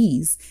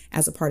identities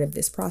as a part of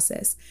this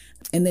process?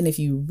 And then if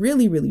you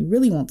really, really,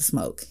 really want the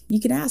smoke,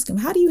 you can ask them,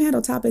 how do you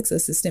handle topics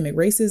of systemic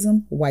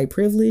racism, white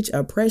privilege,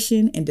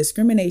 oppression, and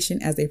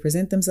discrimination as they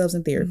present themselves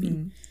in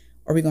therapy?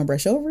 Are we going to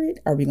brush over it?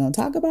 Are we going to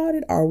talk about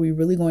it? Are we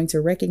really going to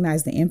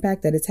recognize the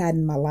impact that it's had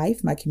in my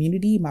life, my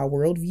community, my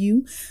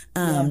worldview,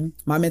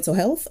 my mental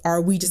health?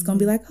 Are we just going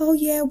to be like, oh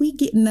yeah, we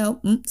get no?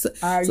 So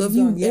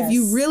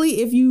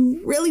if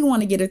you really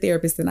want to get a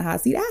therapist in a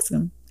hot seat, ask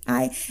them.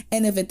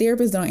 And if a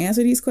therapist don't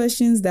answer these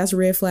questions, that's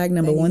red flag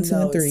number 1, 2,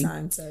 and 3.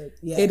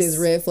 It is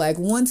red flag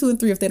 1, 2, and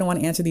 3 if they don't want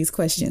to answer these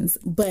questions.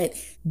 But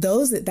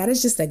that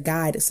is just a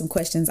guide of some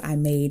questions I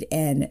made,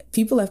 and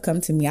people have come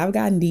to me. I've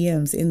gotten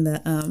DMs in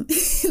the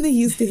in the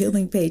Used to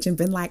Healing page and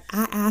been like,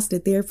 I asked a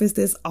therapist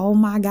this. Oh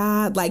my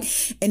God! Like,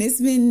 and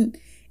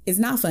it's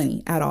not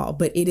funny at all,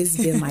 but it has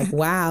been like,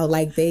 wow,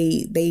 like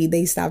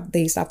they stopped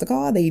the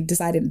call. They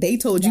decided, they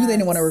told you they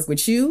didn't want to work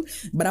with you.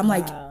 But I'm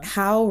like,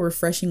 how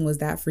refreshing was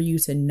that for you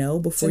to know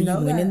before you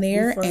went in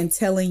there and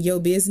telling your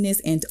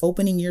business and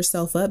opening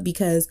yourself up,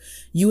 because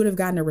you would have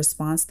gotten a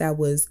response that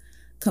was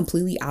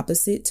completely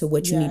opposite to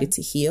what you needed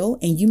to heal.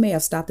 And you may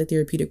have stopped the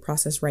therapeutic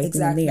process then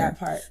and there. That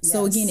part. Yes.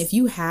 So again, if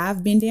you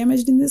have been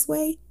damaged in this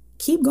way,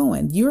 keep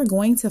going. You're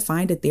going to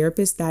find a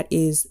therapist that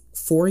is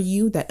for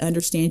you, that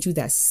understands you,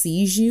 that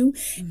sees you,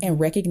 and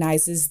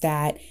recognizes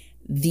that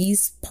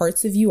these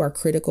parts of you are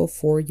critical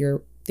for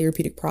your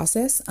therapeutic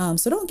process.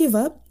 So don't give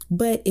up.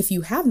 But if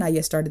you have not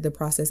yet started the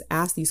process,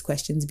 ask these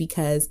questions,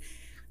 because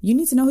you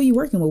need to know who you're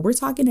working with. We're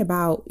talking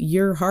about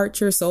your heart,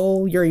 your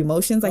soul, your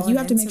emotions. Like, you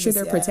have to make sure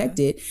they're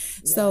protected.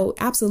 So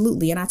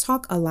absolutely. And I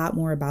talk a lot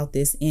more about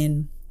this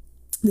in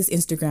this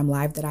Instagram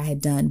live that I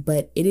had done,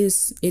 but it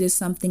is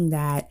something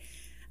that,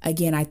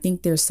 again, I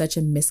think there's such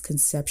a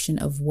misconception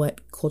of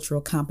what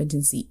cultural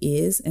competency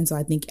is. And so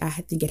I think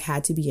it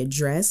had to be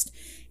addressed,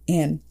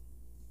 and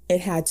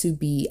it had to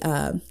be,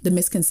 the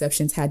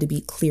misconceptions had to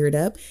be cleared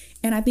up.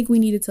 And I think we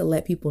needed to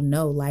let people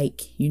know,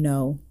 like, you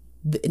know,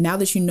 now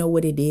that you know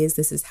what it is,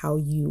 this is how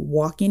you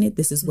walk in it.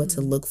 This is what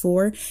to look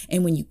for.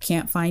 And when you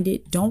can't find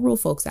it, don't rule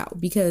folks out,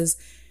 because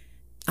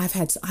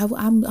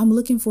I'm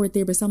looking for a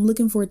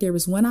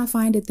therapist. When I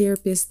find a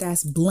therapist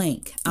that's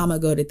blank, I'm going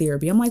to go to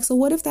therapy. I'm like, so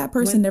what if that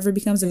person never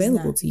becomes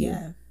available to you?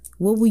 Yeah.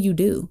 What will you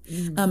do?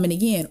 And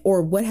again,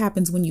 or what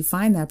happens when you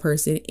find that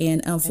person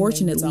and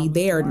unfortunately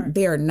they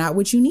are not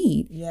what you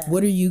need? Yeah.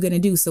 What are you going to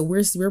do? So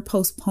we're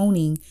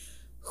postponing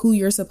who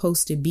you're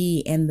supposed to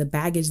be and the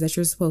baggage that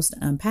you're supposed to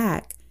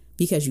unpack,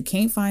 because you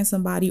can't find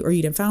somebody, or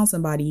you didn't found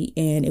somebody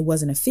and it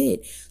wasn't a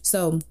fit.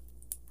 So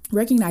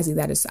recognizing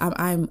that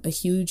I'm a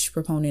huge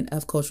proponent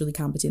of culturally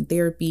competent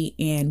therapy,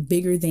 and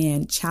bigger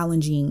than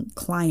challenging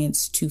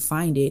clients to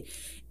find it,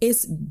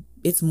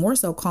 it's more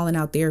so calling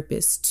out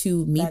therapists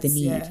to meet the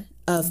need.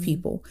 of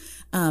people.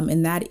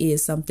 And that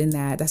is something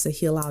that's a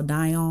hill I'll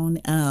die on.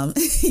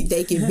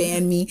 They can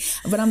ban me,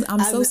 but I'm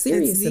so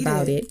serious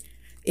about it.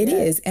 It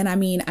is. And I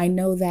mean, I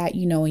know that,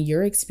 you know, in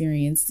your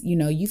experience, you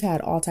know, you've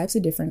had all types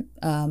of different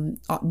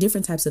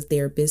types of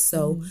therapists.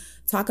 So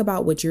talk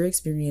about what your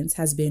experience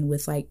has been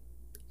with like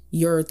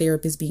your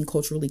therapist being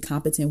culturally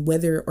competent,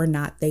 whether or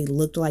not they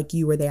looked like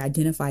you or they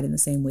identified in the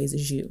same ways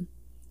as you.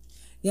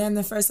 Yeah, in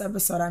the first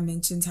episode, I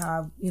mentioned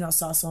how, you know,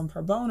 saw someone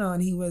pro bono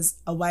and he was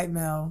a white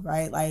male,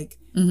 right? Like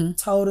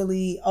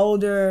totally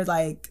older,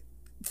 like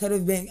could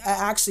have been,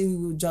 actually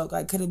we would joke,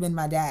 like could have been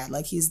my dad.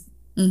 Like he's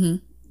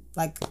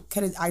like,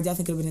 I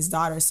definitely could have been his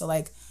daughter. So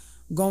like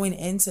going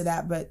into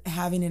that, but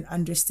having an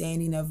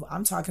understanding of,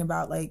 I'm talking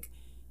about like,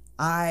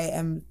 I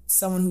am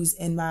someone who's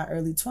in my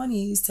early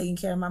 20s taking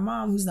care of my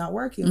mom who's not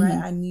working, right?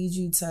 I need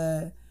you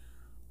to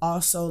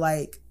also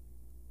like,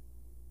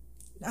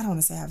 I don't want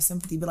to say have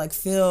sympathy, but like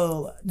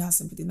feel, not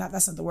sympathy,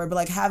 that's not the word, but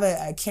like have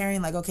a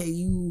caring, like, okay,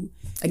 you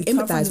like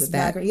empathize with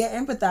that. Yeah,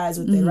 empathize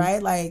with it,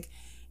 right? Like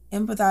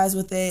empathize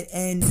with it.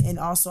 And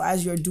also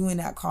as you're doing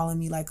that, calling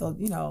me like,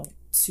 you know,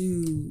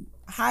 to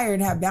hire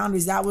and have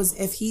boundaries. That was,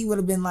 if he would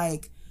have been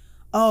like,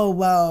 oh,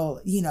 well,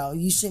 you know,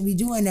 you shouldn't be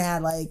doing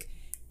that. Like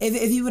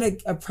if he would have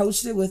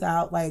approached it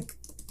without like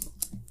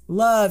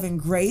love and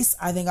grace,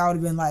 I think I would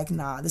have been like,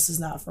 nah, this is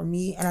not for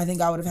me. And I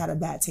think I would have had a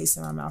bad taste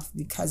in my mouth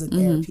because of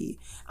therapy.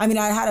 I mean,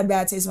 I had a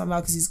bad taste in my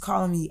mouth because he's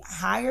calling me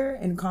higher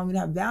and calling me to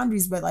have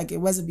boundaries, but like it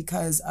wasn't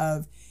because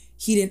of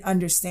he didn't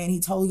understand. He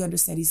totally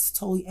understood. He's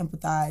totally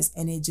empathized,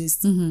 and it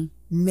just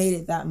made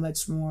it that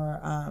much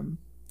more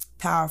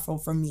powerful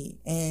for me.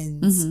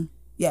 And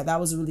yeah, that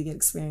was a really good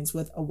experience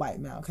with a white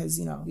male, because,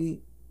 you know,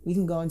 we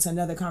can go into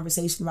another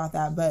conversation about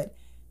that, but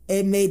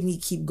it made me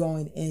keep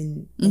going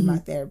in my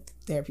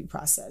therapy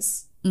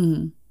process.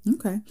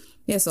 Okay.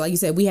 Yeah, so like you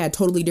said, we had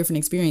totally different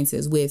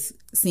experiences with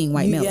seeing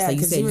white males. Like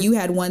you said, you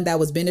had one that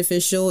was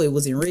beneficial, it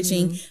was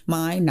enriching,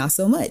 mine not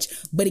so much.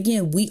 But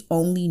again, we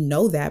only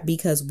know that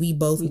because we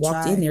both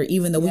walked in there,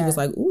 even though we was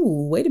like,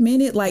 ooh, wait a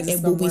minute. Like,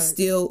 and but we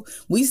still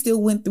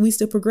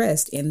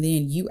progressed. And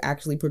then you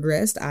actually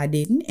progressed. I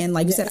didn't. And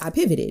like you said, I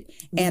pivoted.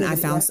 And I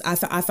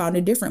found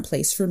a different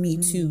place for me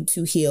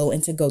to heal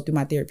and to go through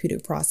my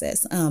therapeutic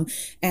process.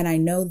 And I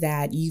know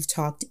that you've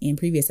talked in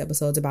previous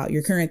episodes about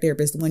your current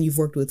therapist, the one you've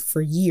worked with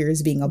for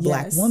years, being a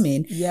Black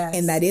woman.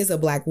 And that is a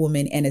Black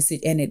woman, and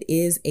it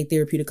is a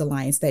therapeutic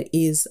alliance that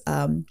is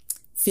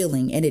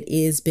filling, and it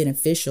is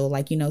beneficial.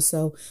 Like, you know,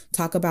 so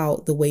talk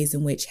about the ways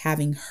in which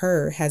having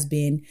her has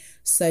been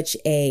such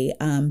a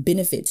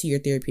benefit to your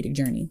therapeutic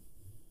journey.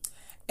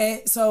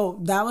 And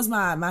so that was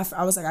my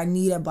I was like, I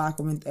need a Black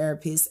woman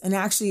therapist. And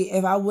actually,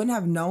 if I wouldn't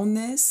have known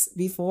this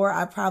before,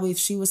 if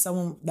she was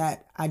someone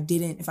that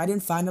if I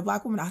didn't find a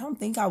Black woman, I don't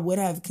think I would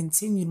have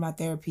continued my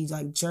therapy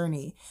like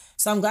journey.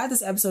 So I'm glad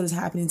this episode is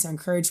happening to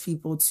encourage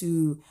people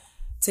to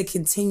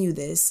continue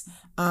this.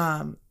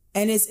 And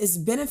it's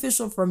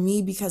beneficial for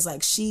me because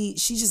like she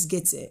just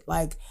gets it.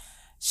 Like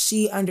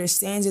she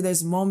understands it.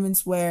 There's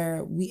moments where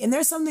and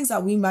there's some things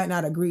that we might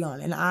not agree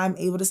on, and I'm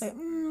able to say,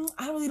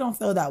 I really don't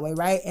feel that way,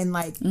 right? And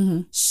like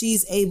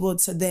she's able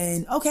to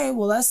then, okay,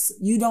 well,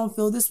 you don't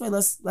feel this way.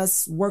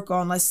 Let's work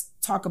on, let's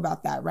talk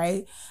about that,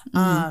 right?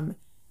 And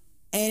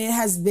it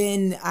has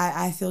been,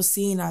 I feel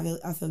seen,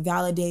 I feel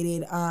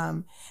validated.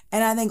 And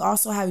I think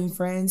also having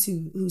friends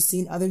who've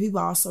seen other people,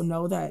 I also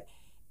know that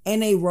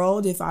in a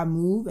world, if I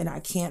move and I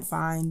can't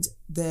find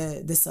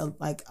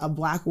like a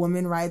Black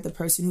woman, right? The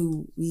person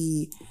who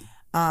we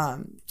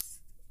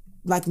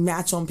like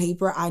match on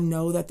paper, I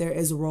know that there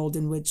is a world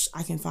in which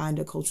I can find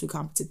a culturally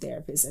competent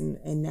therapist.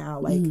 And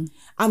now like,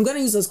 I'm going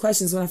to use those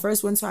questions. When I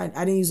first went to I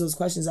didn't use those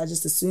questions. I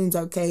just assumed,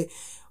 okay,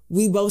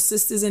 we both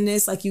sisters in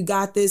this, like you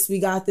got this, we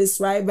got this,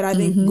 right? But I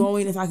think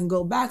if I can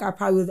go back, I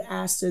probably would have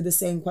asked her the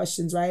same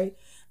questions, right?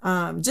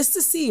 Just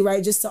to see,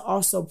 right? Just to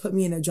also put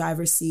me in a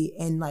driver's seat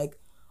and like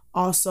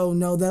also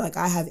know that like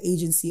I have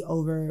agency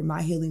over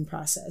my healing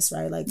process,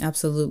 right? Like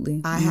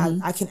absolutely.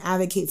 I can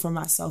advocate for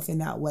myself in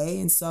that way.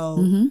 And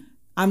so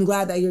I'm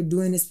glad that you're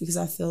doing this, because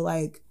I feel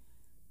like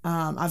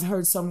I've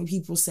heard so many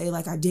people say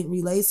like I didn't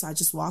relate, so I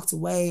just walked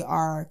away,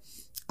 or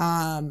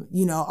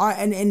you know,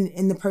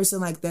 and the person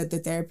like the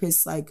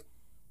therapist like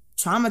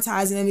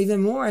traumatizing them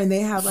even more, and they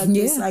have like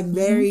this like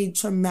very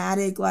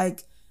traumatic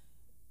like,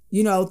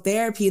 you know,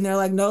 therapy, and they're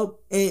like,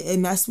 nope, it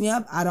messed me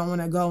up, I don't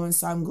want to go. And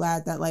so I'm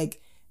glad that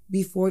like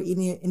before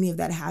any of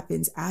that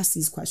happens, ask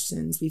these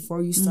questions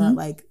before you start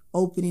like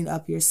opening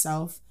up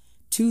yourself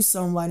to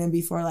someone, and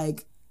before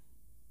like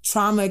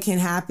trauma can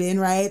happen,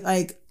 right?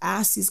 Like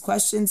ask these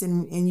questions,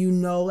 and you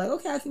know, like,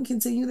 okay, I can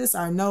continue this,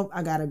 or nope,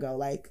 I gotta go.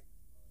 Like,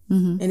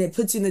 and it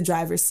puts you in the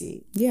driver's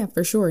seat. Yeah,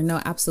 for sure. No,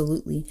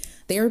 absolutely.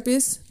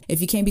 Therapists, if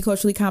you can't be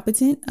culturally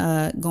competent,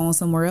 go on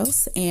somewhere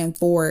else. And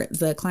for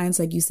the clients,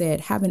 like you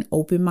said, have an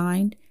open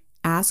mind.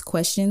 Ask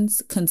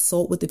questions,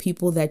 consult with the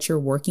people that you're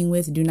working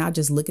with. Do not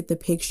just look at the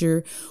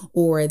picture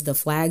or the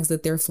flags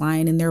that they're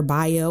flying in their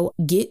bio.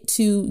 Get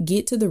to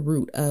the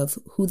root of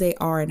who they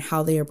are and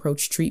how they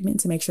approach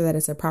treatment to make sure that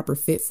it's a proper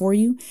fit for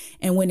you.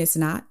 And when it's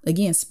not,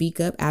 again, speak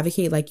up,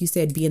 advocate, like you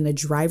said, be in the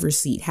driver's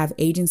seat, have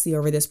agency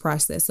over this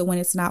process. So when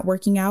it's not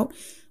working out,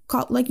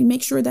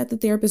 make sure that the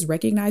therapist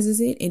recognizes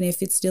it. And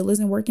if it still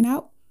isn't working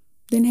out,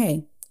 then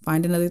hey,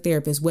 find another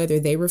therapist, whether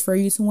they refer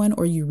you to one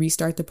or you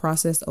restart the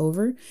process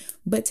over.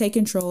 But take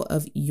control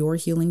of your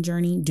healing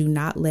journey. Do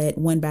not let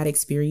one bad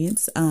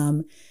experience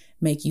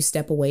make you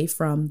step away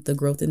from the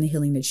growth and the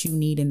healing that you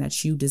need and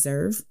that you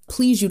deserve.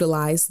 Please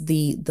utilize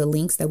the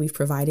links that we've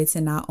provided to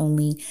not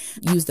only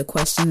use the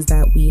questions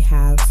that we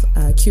have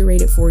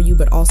curated for you,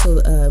 but also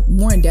a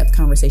more in-depth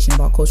conversation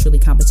about culturally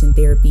competent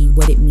therapy,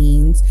 what it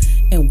means,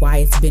 and why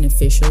it's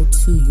beneficial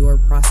to your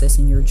process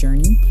and your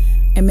journey.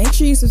 And make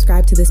sure you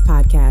subscribe to this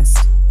podcast.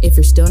 If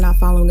you're still not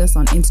following us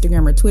on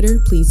Instagram or Twitter,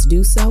 please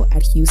do so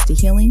at Hues to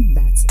Healing.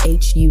 That's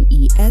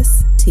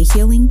HUES to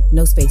Healing,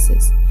 no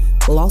spaces.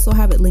 We'll also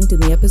have it linked in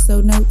the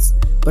episode notes,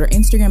 but our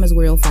Instagram is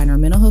where you'll find our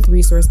mental health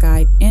resource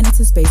guide, and it's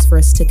a space for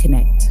us to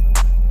connect.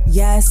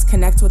 Yes,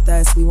 connect with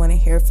us. We want to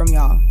hear from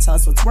y'all. Tell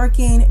us what's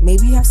working.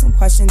 Maybe you have some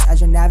questions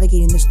as you're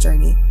navigating this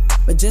journey.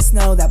 But just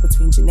know that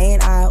between Janae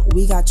and I,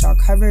 we got y'all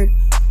covered.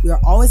 We are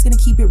always going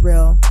to keep it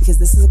real because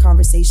this is a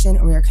conversation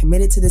and we are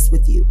committed to this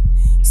with you.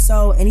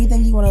 So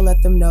anything you want to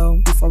let them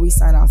know before we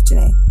sign off,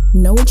 Janae?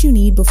 Know what you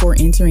need before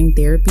entering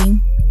therapy.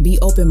 Be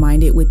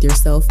open-minded with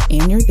yourself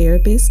and your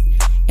therapist,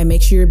 and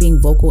make sure you're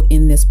being vocal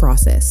in this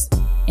process.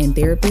 And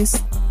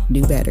therapists,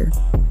 do better.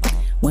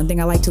 One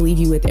thing I like to leave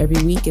you with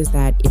every week is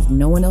that if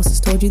no one else has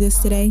told you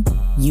this today,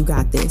 you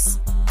got this.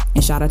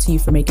 And shout out to you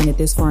for making it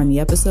this far in the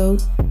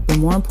episode, but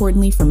more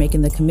importantly, for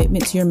making the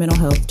commitment to your mental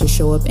health to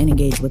show up and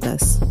engage with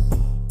us.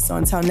 So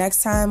until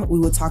next time, we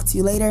will talk to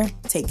you later.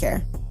 Take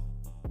care.